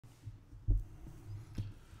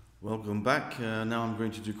Welcome back. Now I'm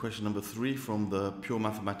going to do question number 3 from the Pure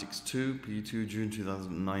Mathematics 2, P2, June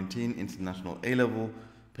 2019 International A-Level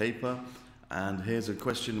paper. And here's a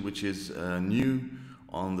question which is new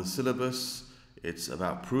on the syllabus. It's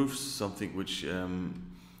about proofs, something which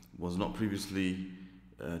was not previously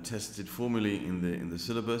tested formally in the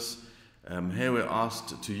syllabus. Here we're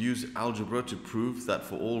asked to use algebra to prove that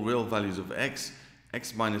for all real values of x,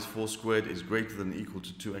 x minus 4 squared is greater than or equal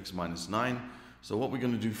to 2x minus 9. So what we're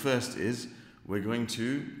going to do first is we're going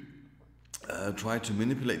to try to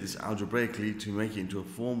manipulate this algebraically to make it into a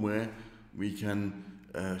form where we can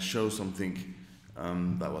show something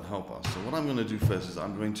that will help us. So what I'm going to do first is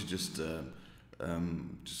I'm going to just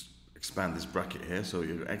expand this bracket here. So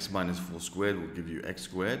your x minus 4 squared will give you x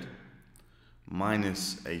squared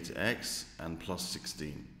minus 8x and plus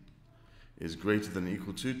 16 is greater than or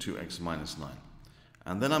equal to 2x minus 9.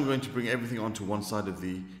 And then I'm going to bring everything onto one side of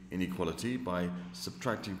the inequality by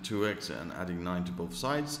subtracting 2x and adding 9 to both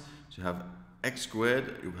sides. So you have x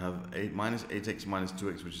squared, you have minus 8x minus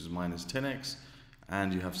 2x, which is minus 10x,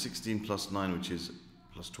 and you have 16 plus 9, which is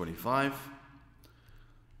plus 25.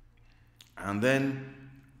 And then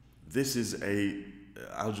this is a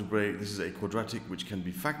algebraic, this is a quadratic which can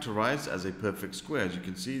be factorized as a perfect square. As you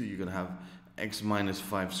can see, you're going to have x minus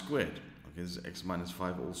 5 squared. Okay, this is x minus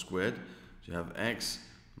 5 all squared. So you have x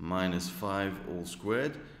minus 5 all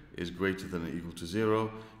squared is greater than or equal to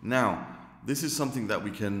 0. Now, this is something that we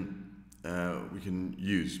can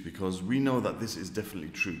use because we know that this is definitely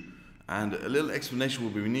true. And a little explanation will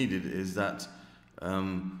be needed is that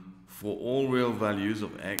for all real values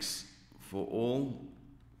of x, for all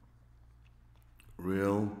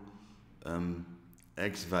real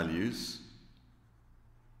x values,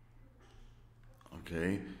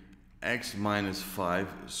 okay, x minus 5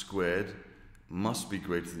 squared must be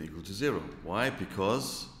greater than or equal to 0. Why?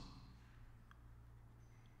 Because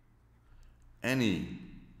any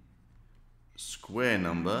square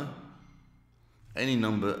number, any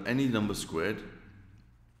number squared,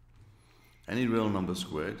 any real number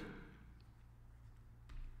squared,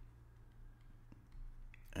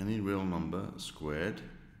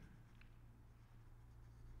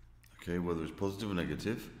 okay, whether it's positive or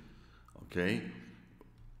negative, okay,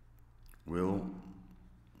 will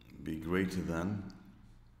be greater than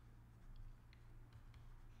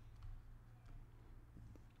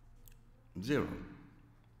zero,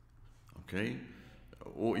 okay,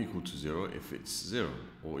 or equal to 0 if it's 0,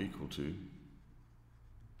 or equal to,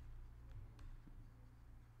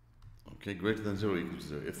 okay, greater than 0 or equal to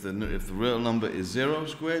 0. If the real number is 0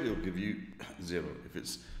 squared, it will give you 0.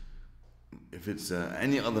 If it's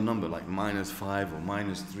any other number like minus 5 or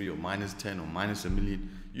minus 3 or minus 10 or minus a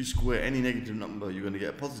million, you square any negative number, you're going to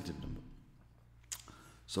get a positive number.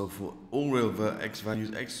 So for all real x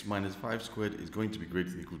values, x minus 5 squared is going to be greater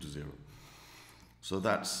than or equal to 0. So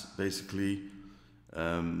that's basically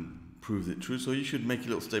proved it true. So you should make a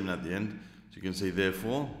little statement at the end. So you can say,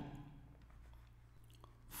 therefore,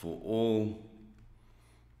 for all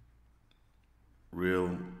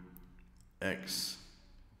real x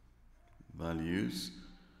values,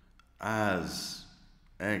 as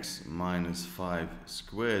x minus 5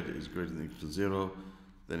 squared is greater than or equal to 0,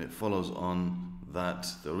 then it follows on that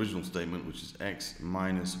the original statement, which is x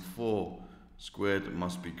minus 4 squared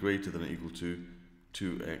must be greater than or equal to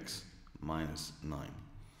 2x minus 9.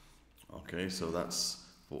 Okay, so that's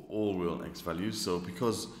for all real x values. So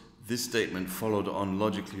because this statement followed on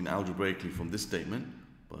logically and algebraically from this statement,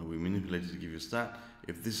 but we manipulated to give you a stat,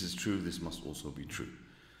 if this is true, this must also be true.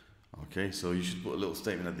 Okay, so you should put a little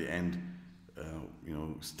statement at the end,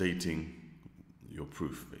 stating your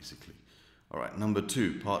proof, basically. All right, number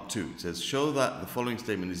 2, part 2. It says, show that the following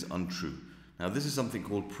statement is untrue. Now, this is something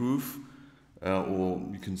called proof, or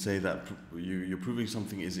you can say that you're proving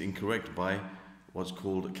something is incorrect by what's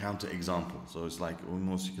called a counterexample. So it's like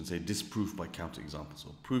almost you can say disproof by counterexample.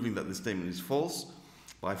 So proving that this statement is false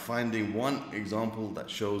by finding one example that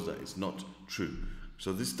shows that it's not true.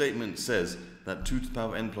 So this statement says that 2 to the power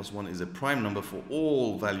of n plus 1 is a prime number for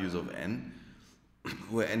all values of n,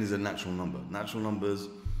 where n is a natural number. Natural numbers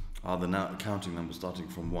are the counting numbers starting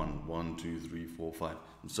from 1, 1, 2, 3, 4, 5,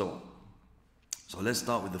 and so on. So let's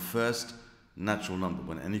start with the first natural number.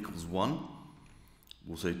 When n equals 1,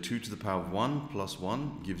 we'll say 2 to the power of 1 plus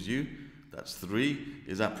 1 gives you, that's 3.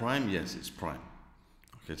 Is that prime? Yes, it's prime.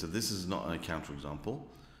 Okay, so this is not a counterexample.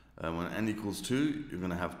 When n equals 2, you're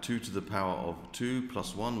going to have 2 to the power of 2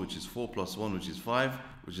 plus 1, which is 4 plus 1, which is 5,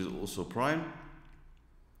 which is also prime.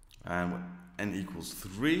 And when n equals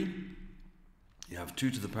 3, you have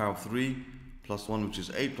 2 to the power of 3 plus 1, which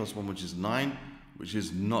is 8, plus 1, which is 9, which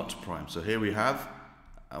is not prime. So here we have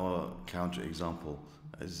our counter example.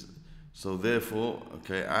 So therefore,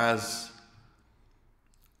 okay, as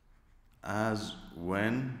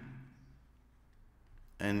when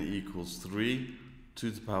n equals 3, 2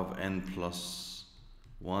 to the power of n plus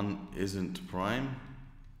 1 isn't prime,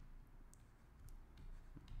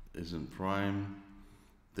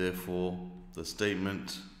 therefore the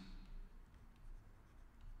statement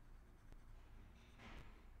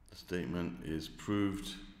is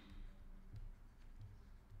proved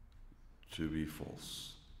to be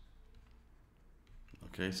false.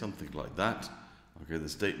 Okay, something like that. Okay, the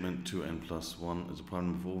statement 2n plus 1 is a prime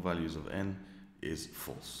number of all values of n is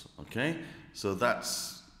false. Okay, so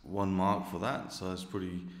that's 1 mark for that. So that's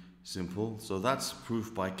pretty simple. So that's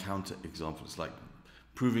proof by counter example. It's like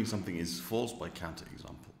proving something is false by counter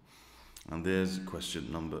example. And there's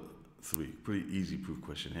question number 3. Pretty easy proof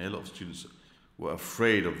question here. A lot of students were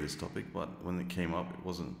afraid of this topic, but when it came up, it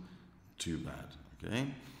wasn't too bad. Okay,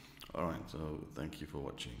 all right. So thank you for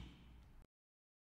watching.